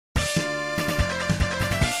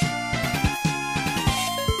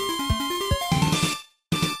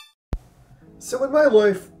So in my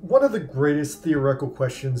life, one of the greatest theoretical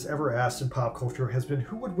questions ever asked in pop culture has been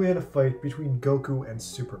who would win a fight between Goku and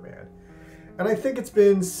Superman. And I think it's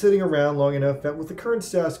been sitting around long enough that with the current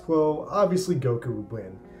status quo, obviously Goku would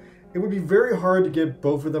win. It would be very hard to get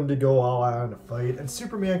both of them to go all out in a fight, and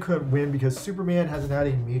Superman couldn't win because Superman hasn't had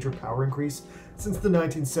a major power increase since the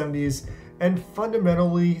 1970s, and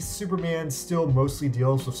fundamentally, Superman still mostly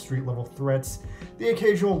deals with street-level threats, the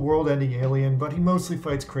occasional world-ending alien, but he mostly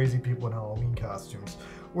fights crazy people in Halloween costumes,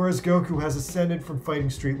 whereas Goku has ascended from fighting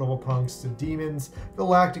street-level punks to demons,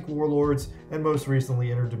 galactic warlords, and most recently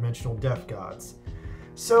interdimensional death gods.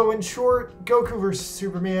 So in short, Goku vs.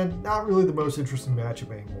 Superman, not really the most interesting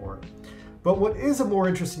matchup anymore. But what is a more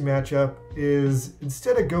interesting matchup is,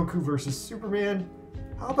 instead of Goku vs. Superman,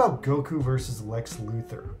 how about Goku vs. Lex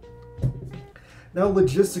Luthor? Now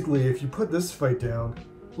logistically, if you put this fight down,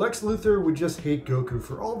 Lex Luthor would just hate Goku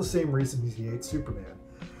for all the same reasons he hates Superman.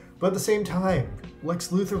 But at the same time, Lex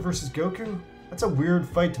Luthor vs. Goku? That's a weird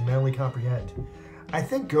fight to mentally comprehend. I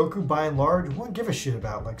think Goku, by and large, wouldn't give a shit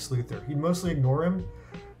about Lex Luthor. He'd mostly ignore him.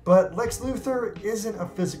 But Lex Luthor isn't a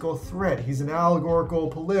physical threat. He's an allegorical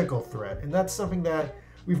political threat. And that's something that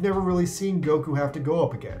we've never really seen Goku have to go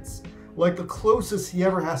up against. Like, the closest he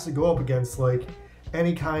ever has to go up against, like,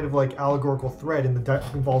 any kind of, like, allegorical threat in the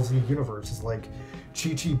Dragon Ball Z universe is, like,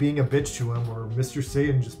 Chi-Chi being a bitch to him, or Mr.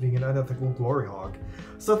 Satan just being an unethical glory hog.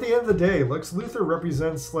 So at the end of the day, Lex Luthor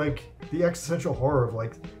represents, like, the existential horror of,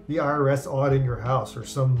 like, the IRS auditing your house, or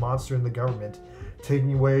some monster in the government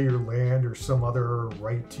taking away your land, or some other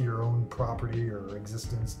right to your own property or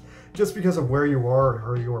existence, just because of where you are and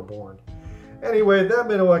how you were born. Anyway, that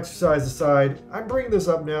mental exercise aside, I'm bringing this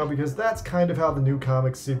up now because that's kind of how the new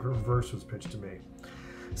comic Secret Reverse was pitched to me.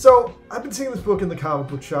 So, I've been seeing this book in the comic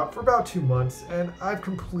book shop for about 2 months, and I've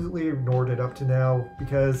completely ignored it up to now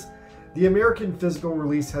because the American physical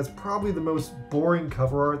release has probably the most boring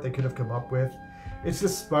cover art they could have come up with. It's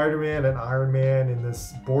just Spider-Man and Iron Man in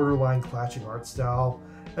this borderline clashing art style,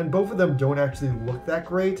 and both of them don't actually look that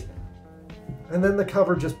great. And then the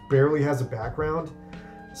cover just barely has a background.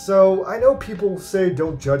 So, I know people say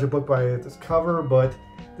don't judge a book by its cover, but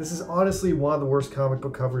this is honestly one of the worst comic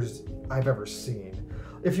book covers I've ever seen.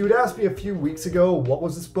 If you had asked me a few weeks ago what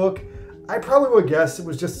was this book, I probably would have guessed it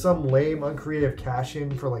was just some lame, uncreative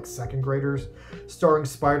cash-in for like second graders, starring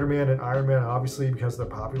Spider-Man and Iron Man, obviously because they're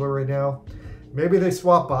popular right now. Maybe they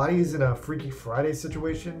swap bodies in a Freaky Friday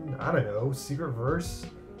situation. I don't know, Secret Verse?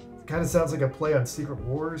 Kind of sounds like a play on Secret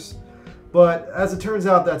Wars. But as it turns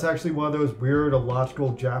out, that's actually one of those weird,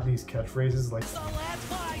 illogical Japanese catchphrases like, so let's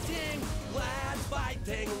fighting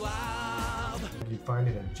love. You find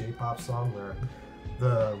in a J-pop song where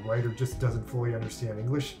the writer just doesn't fully understand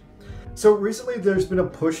English. So recently there's been a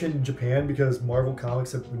push in Japan because Marvel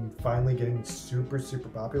Comics have been finally getting super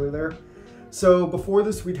popular there. So before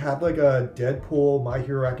this we'd had like a Deadpool My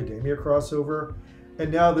Hero Academia crossover,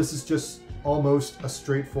 and now this is just almost a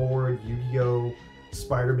straightforward Yu-Gi-Oh!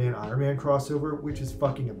 Spider-Man Iron Man crossover, which is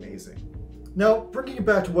fucking amazing. Now, bringing it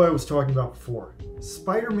back to what I was talking about before,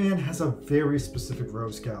 Spider-Man has a very specific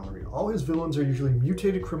rogues gallery. All his villains are usually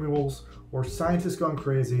mutated criminals or scientists gone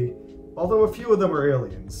crazy, although a few of them are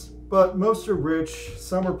aliens. But most are rich,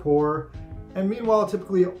 some are poor, and meanwhile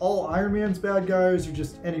typically all Iron Man's bad guys are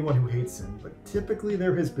just anyone who hates him, but typically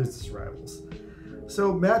they're his business rivals.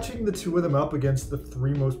 So matching the two of them up against the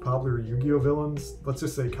three most popular Yu-Gi-Oh! Villains, let's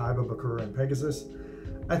just say Kaiba, Bakura, and Pegasus,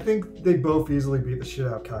 I think they both easily beat the shit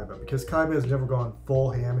out of Kaiba, because Kaiba has never gone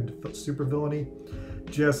full ham into supervillainy.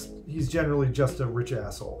 He's generally just a rich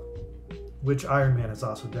asshole, which Iron Man has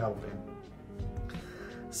also dabbled in.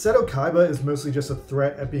 Seto Kaiba is mostly just a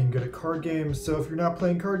threat at being good at card games, so if you're not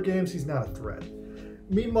playing card games, he's not a threat.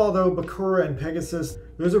 Meanwhile though, Bakura and Pegasus,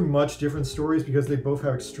 those are much different stories because they both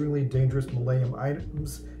have extremely dangerous Millennium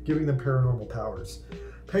items, giving them paranormal powers.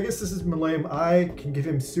 Pegasus's Millennium Eye can give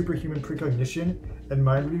him superhuman precognition and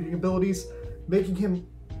mind-reading abilities, making him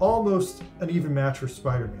almost an even match for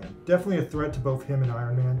Spider-Man. Definitely a threat to both him and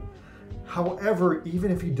Iron Man. However,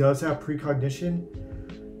 even if he does have precognition,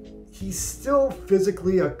 he's still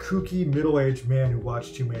physically a kooky middle-aged man who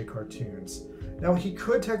watched too many cartoons. Now, he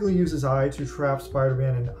could technically use his eye to trap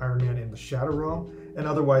Spider-Man and Iron Man in the Shadow Realm and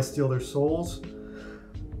otherwise steal their souls,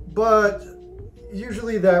 but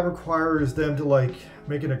usually that requires them to like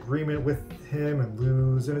make an agreement with him and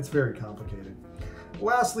lose, and it's very complicated.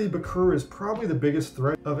 Lastly, Bakura is probably the biggest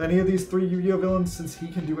threat of any of these three Yu-Gi-Oh! Villains since he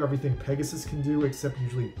can do everything Pegasus can do except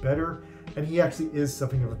usually better, and he actually is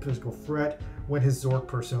something of a physical threat when his Zork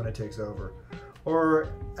persona takes over. Or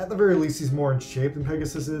at the very least he's more in shape than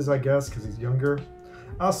Pegasus is, I guess, because he's younger.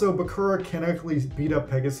 Also, Bakura can actually beat up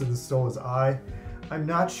Pegasus and stole his eye. I'm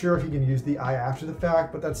not sure if he can use the eye after the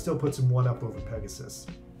fact, but that still puts him one up over Pegasus.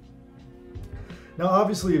 Now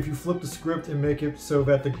obviously if you flip the script and make it so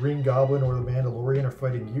that the Green Goblin or the Mandalorian are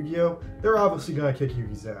fighting Yu-Gi-Oh!, they're obviously going to kick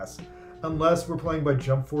Yugi's ass. Unless we're playing by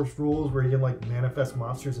Jump Force rules where you can like manifest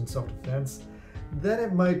monsters in self-defense, then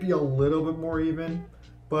it might be a little bit more even,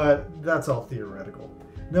 but that's all theoretical.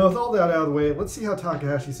 Now with all that out of the way, let's see how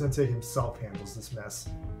Takahashi Sensei himself handles this mess.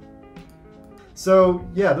 So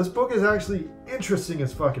yeah, this book is actually interesting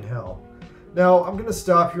as fucking hell. Now I'm going to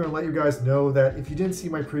stop here and let you guys know that if you didn't see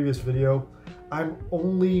my previous video, I'm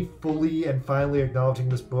only fully and finally acknowledging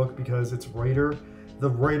this book because its writer, the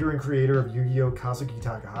writer and creator of Yu-Gi-Oh! Kazuki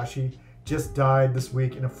Takahashi, just died this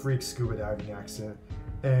week in a freak scuba diving accident.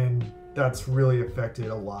 And that's really affected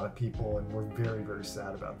a lot of people, and we're very, very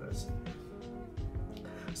sad about this.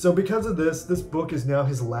 So because of this, this book is now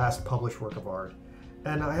his last published work of art.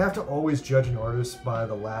 And I have to always judge an artist by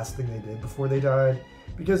the last thing they did before they died,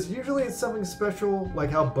 because usually it's something special, like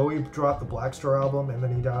how Bowie dropped the Black Star album and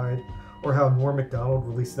then he died, or how Norm Macdonald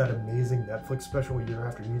released that amazing Netflix special a year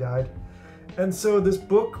after he died. And so this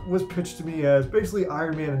book was pitched to me as basically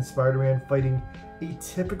Iron Man and Spider-Man fighting a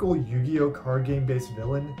typical Yu-Gi-Oh! Card game based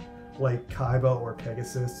villain like Kaiba or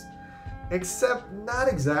Pegasus, except not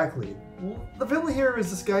exactly. The villain here is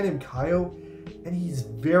this guy named Kaio, and he's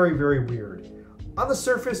very, very weird. On the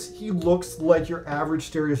surface, he looks like your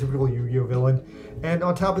average stereotypical Yu-Gi-Oh! Villain, and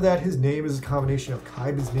on top of that, his name is a combination of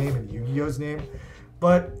Kaiba's name and Yu-Gi-Oh!'s name.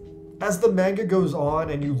 But as the manga goes on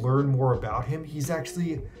and you learn more about him, he's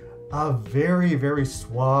actually a very, very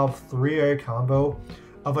suave 3A combo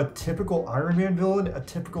of a typical Iron Man villain, a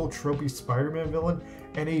typical tropey Spider-Man villain,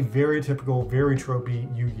 and a very typical, very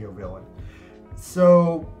tropey Yu-Gi-Oh! Villain.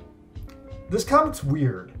 So this comic's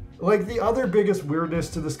weird. Like, the other biggest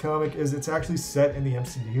weirdness to this comic is it's actually set in the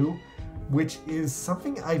MCU, which is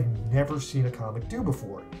something I've never seen a comic do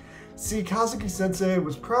before. See, Kazuki Sensei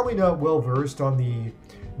was probably not well versed on the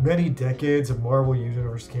many decades of Marvel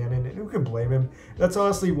Universe canon, and who can blame him? That's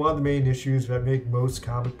honestly one of the main issues that make most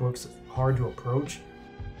comic books hard to approach.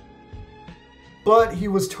 But he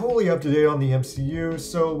was totally up to date on the MCU,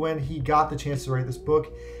 so when he got the chance to write this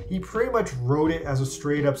book, he pretty much wrote it as a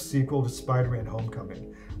straight up sequel to Spider-Man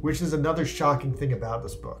Homecoming, which is another shocking thing about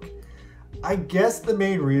this book. I guess the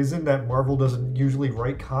main reason that Marvel doesn't usually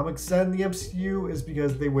write comics set in the MCU is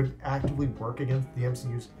because they would actively work against the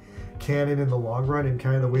MCU's canon in the long run in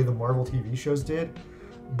kind of the way the Marvel TV shows did.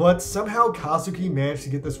 But somehow Kazuki managed to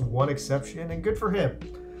get this one exception, and good for him.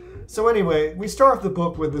 So anyway, we start off the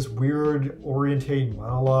book with this weird orientating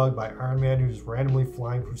monologue by Iron Man, who's randomly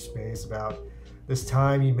flying through space about this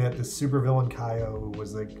time he met this supervillain Kaio, who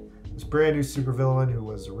was like this brand new supervillain who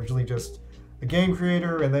was originally just a game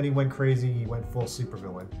creator, and then he went crazy, he went full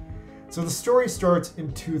supervillain. So the story starts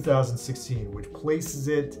in 2016, which places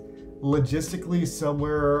it logistically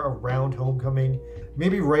somewhere around Homecoming,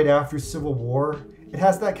 maybe right after Civil War. It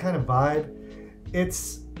has that kind of vibe.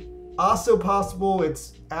 It's also possible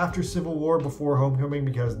it's after Civil War, before Homecoming,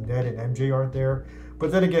 because Ned and MJ aren't there.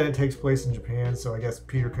 But then again, it takes place in Japan, so I guess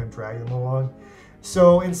Peter couldn't drag them along.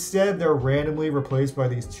 So instead, they're randomly replaced by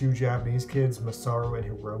these two Japanese kids, Masaru and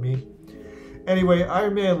Hiromi. Anyway,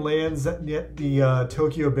 Iron Man lands at the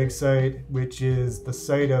Tokyo Big Sight, which is the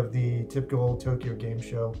site of the typical Tokyo game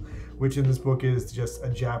show, which in this book is just a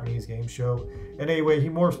Japanese game show. And anyway, he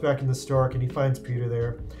morphs back into Stark and he finds Peter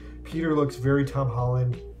there. Peter looks very Tom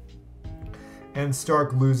Holland, and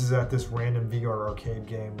Stark loses at this random VR arcade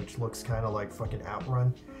game, which looks kind of like fucking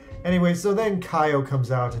Outrun. Anyway, so then Kaio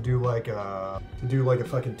comes out to do like a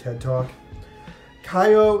fucking TED Talk.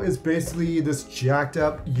 Kaio is basically this jacked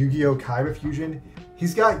up Yu-Gi-Oh! Kaiba fusion.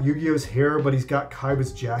 He's got Yu-Gi-Oh's hair, but he's got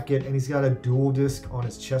Kaiba's jacket, and he's got a dual disc on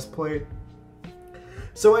his chest plate.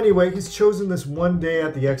 So anyway, he's chosen this one day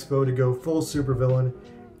at the expo to go full supervillain,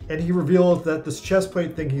 and he reveals that this chest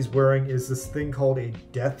plate thing he's wearing is this thing called a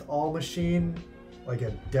Death All machine, like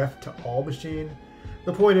a death to all machine.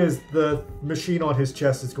 The point is, the machine on his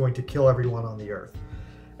chest is going to kill everyone on the Earth.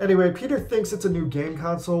 Anyway, Peter thinks it's a new game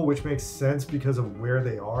console, which makes sense because of where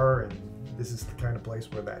they are, and this is the kind of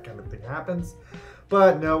place where that kind of thing happens.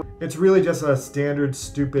 But no, it's really just a standard,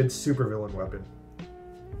 stupid supervillain weapon.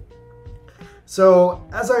 So,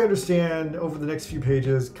 as I understand, over the next few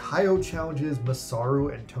pages, Kaio challenges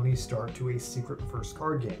Masaru and Tony Stark to a secret reverse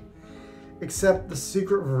card game. Except the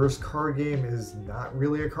secret reverse card game is not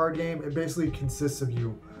really a card game. It basically consists of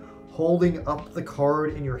you holding up the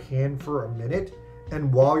card in your hand for a minute,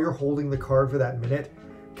 and while you're holding the card for that minute,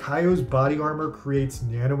 Kaio's body armor creates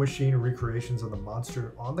nanomachine recreations of the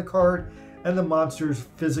monster on the card, and the monsters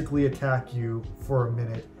physically attack you for a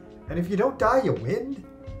minute. And if you don't die, you win?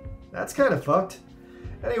 That's kind of fucked.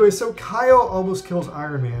 Anyway, so Kyle almost kills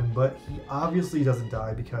Iron Man, but he obviously doesn't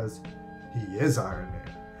die because he is Iron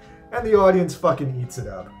Man. And the audience fucking eats it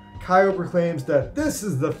up. Kyle proclaims that this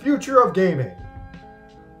is the future of gaming.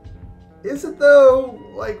 Is it though?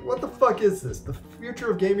 Like, what the fuck is this? The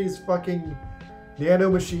future of gaming is fucking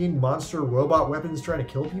nanomachine monster robot weapons trying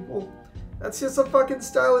to kill people? That's just a fucking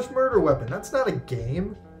stylish murder weapon. That's not a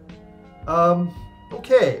game.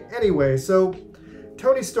 Okay. Anyway, so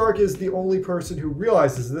Tony Stark is the only person who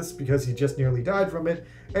realizes this because he just nearly died from it,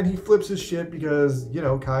 and he flips his shit because, you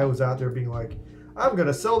know, Kyle was out there being like, I'm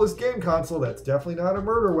gonna sell this game console that's definitely not a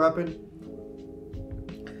murder weapon.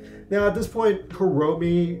 Now, at this point,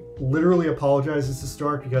 Hiromi literally apologizes to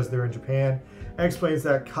Stark because they're in Japan and explains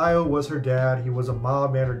that Kyle was her dad. He was a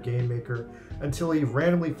mild-mannered game maker until he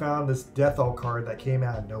randomly found this Death-All card that came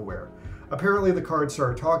out of nowhere. Apparently, the card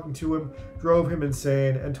started talking to him, drove him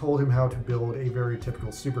insane, and told him how to build a very typical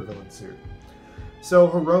supervillain suit. So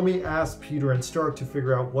Hiromi asked Peter and Stark to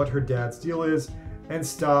figure out what her dad's deal is and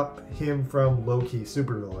stop him from low-key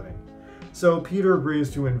supervillaining. So Peter agrees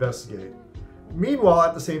to investigate. Meanwhile,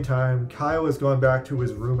 at the same time, Kyle has gone back to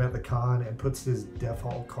his room at the con and puts his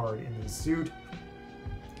Death-All card in his suit.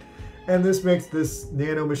 And this makes this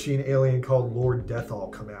nanomachine alien called Lord Death-All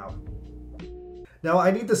come out. Now,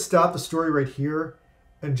 I need to stop the story right here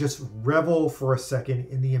and just revel for a second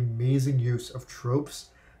in the amazing use of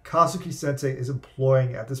tropes Kazuki-sensei is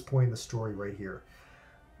employing at this point in the story right here.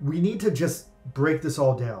 We need to just break this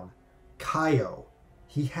all down. Kaio.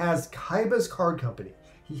 He has Kaiba's card company.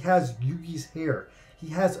 He has Yugi's hair. He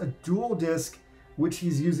has a dual disc, which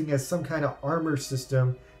he's using as some kind of armor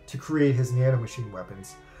system to create his nanomachine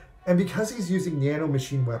weapons. And because he's using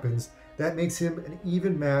nanomachine weapons, that makes him an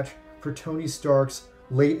even match for Tony Stark's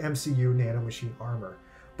late MCU nanomachine armor.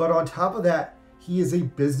 But on top of that, he is a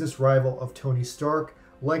business rival of Tony Stark,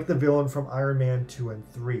 like the villain from Iron Man 2 and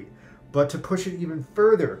 3. But to push it even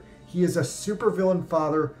further, he is a supervillain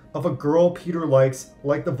father of a girl Peter likes,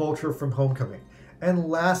 like the Vulture from Homecoming. And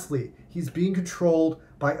lastly, he's being controlled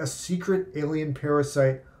by a secret alien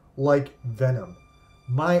parasite like Venom.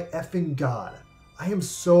 My effing god. I am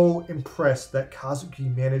so impressed that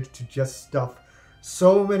Kazuki managed to just stuff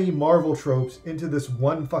so many Marvel tropes into this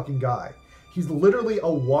one fucking guy. He's literally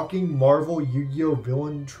a walking Marvel Yu-Gi-Oh!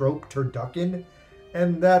 Villain trope turducken,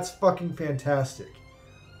 and that's fucking fantastic.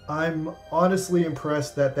 I'm honestly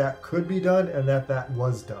impressed that that could be done and that that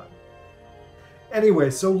was done.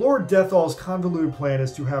 Anyway, so Lord Death-All's convoluted plan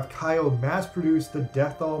is to have Kyle mass-produce the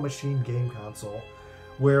Death-All machine game console,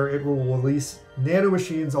 where it will release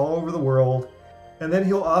nanomachines all over the world, and then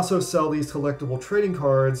he'll also sell these collectible trading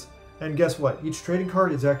cards, and guess what? Each trading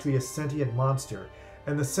card is actually a sentient monster,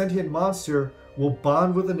 and the sentient monster will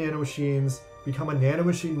bond with the nanomachines, become a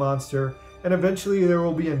nanomachine monster, and eventually there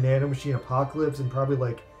will be a nanomachine apocalypse in probably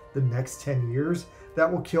like the next 10 years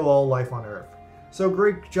that will kill all life on Earth. So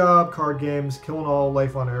great job, card games, killing all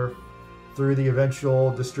life on Earth through the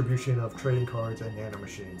eventual distribution of trading cards and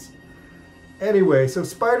nanomachines. Anyway, so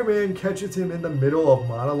Spider-Man catches him in the middle of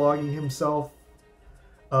monologuing himself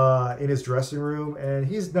in his dressing room, and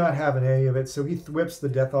he's not having any of it, so he whips the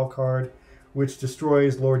Death-All card, which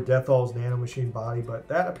destroys Lord Death-All's nanomachine body, but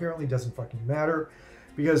that apparently doesn't fucking matter,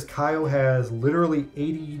 because Kyle has literally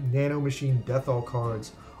 80 nanomachine Death-All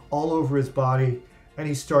cards all over his body, and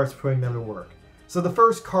he starts putting them to work. So the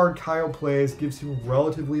first card Kyle plays gives him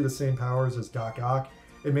relatively the same powers as Doc Ock.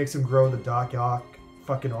 It makes him grow the Doc Ock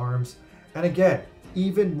fucking arms. And again,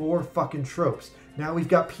 even more fucking tropes. Now we've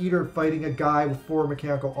got Peter fighting a guy with 4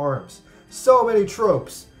 mechanical arms. So many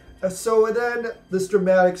tropes. So then this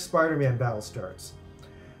dramatic Spider-Man battle starts.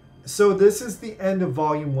 So this is the end of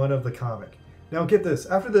volume 1 of the comic. Now get this,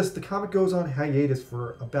 after this, the comic goes on hiatus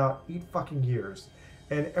for about 8 fucking years.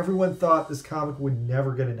 And everyone thought this comic would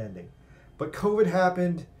never get an ending. But COVID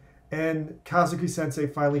happened, and Kazuki-sensei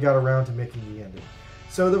finally got around to making the ending.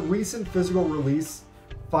 So the recent physical release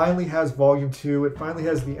finally has volume 2. It finally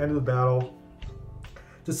has the end of the battle.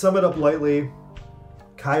 To sum it up lightly,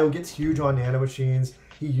 Kyle gets huge on nanomachines.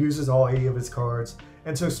 He uses all 80 of his cards.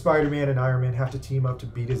 And so Spider-Man and Iron Man have to team up to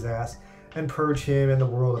beat his ass and purge him and the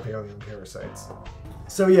world of alien parasites.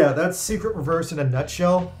 So yeah, that's Secret Reverse in a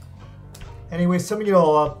nutshell. Anyway, summing it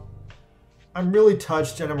all up, I'm really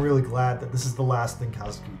touched and I'm really glad that this is the last thing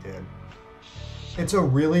Kazuki did. It's a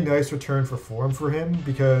really nice return for form for him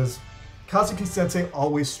because Kazuki-sensei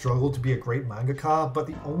always struggled to be a great mangaka, but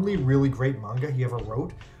the only really great manga he ever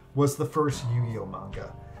wrote was the first Yu-Gi-Oh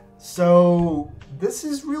manga. So this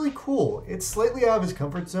is really cool. It's slightly out of his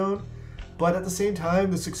comfort zone, but at the same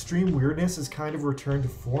time, this extreme weirdness has kind of returned to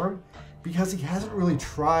form because he hasn't really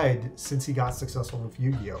tried since he got successful with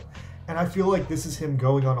Yu-Gi-Oh! And I feel like this is him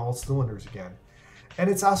going on all cylinders again. And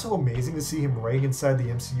it's also amazing to see him writing inside the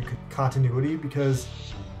MCU continuity, because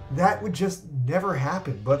that would just never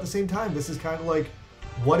happen. But at the same time, this is kind of like,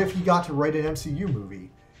 what if he got to write an MCU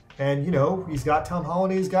movie? And, you know, he's got Tom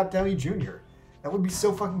Holland, he's got Downey Jr. That would be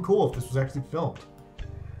so fucking cool if this was actually filmed.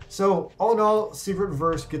 So, all in all, Secret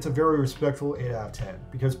Verse gets a very respectful 8 out of 10.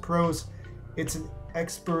 Because pros, it's an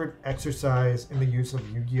expert exercise in the use of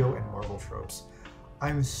Yu-Gi-Oh! And Marvel tropes.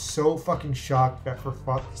 I'm so fucking shocked that for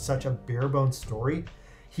such a bare-bones story,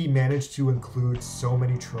 he managed to include so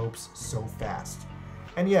many tropes so fast.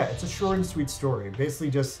 And yeah, it's a short and sweet story. Basically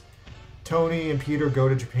just Tony and Peter go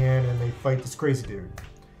to Japan and they fight this crazy dude.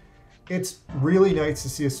 It's really nice to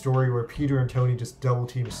see a story where Peter and Tony just double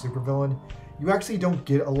team a supervillain. You actually don't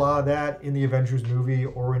get a lot of that in the Avengers movie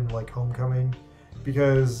or in like Homecoming,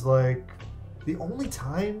 because like the only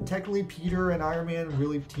time technically Peter and Iron Man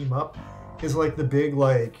really team up is like the big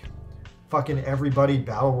like fucking everybody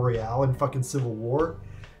battle royale in fucking Civil War.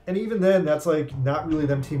 And even then, that's like not really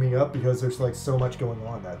them teaming up because there's like so much going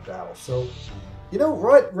on in that battle. So, you know,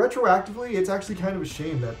 retroactively, it's actually kind of a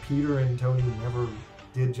shame that Peter and Tony never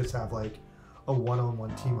did just have like a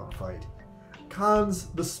one-on-one team-up fight. Cons,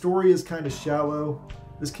 the story is kind of shallow.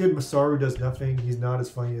 This kid Masaru does nothing. He's not as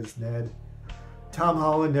funny as Ned. Tom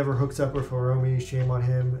Holland never hooks up with Hiromi. Shame on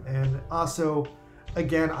him. And also,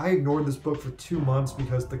 again, I ignored this book for 2 months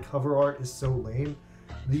because the cover art is so lame.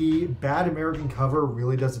 The bad American cover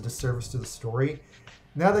really does a disservice to the story.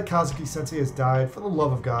 Now that Kazuki Sensei has died, for the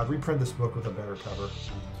love of God, reprint this book with a better cover.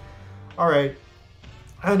 Alright,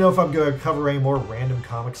 I don't know if I'm going to cover any more random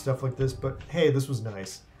comic stuff like this, but hey, this was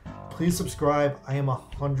nice. Please subscribe. I am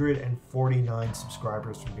 149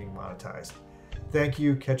 subscribers from being monetized. Thank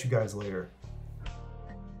you. Catch you guys later.